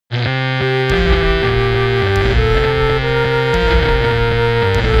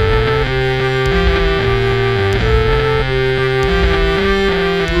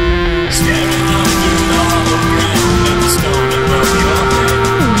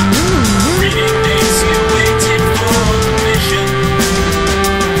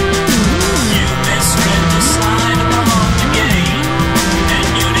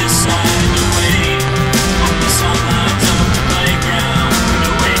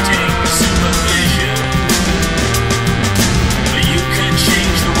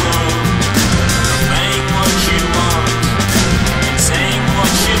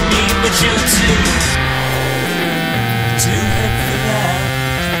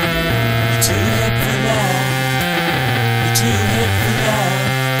too hip for that.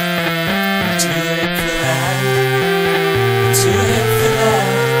 I'm too hip for that. I'm too hip for that.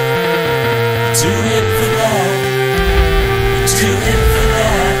 I'm too hip for that. I'm too hip for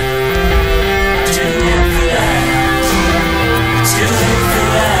that. I'm too hip for that. I'm too hip for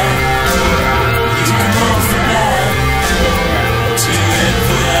that. You can live for that. I'm too hip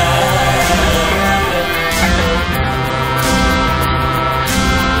for that.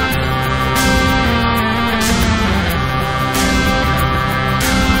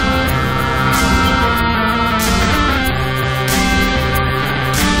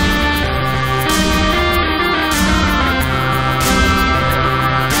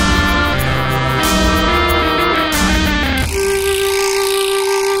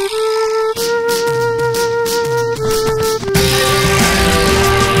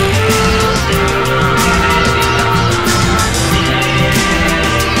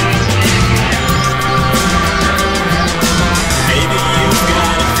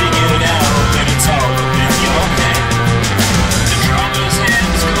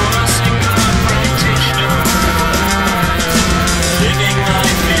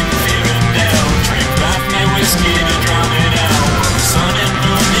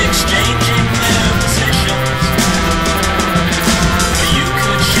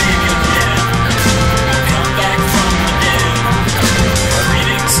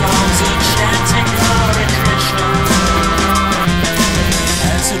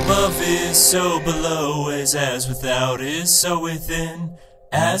 So below is as without is so within.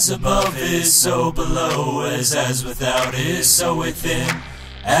 As above is so below is as without is so within.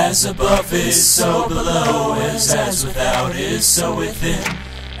 As above is so below is as without is so within.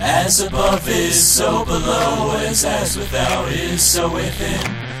 As above is so below is as without is so within.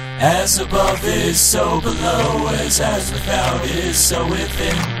 As above is so below is as without is so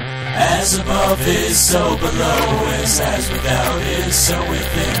within. As above is so below is as without is so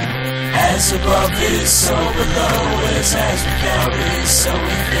within. As above is so below is as without is so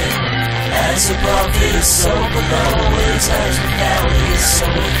within. As above is so below is as without is so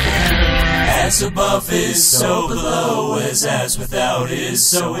within. As above is so below is as without is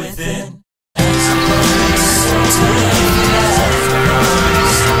so within. As above is so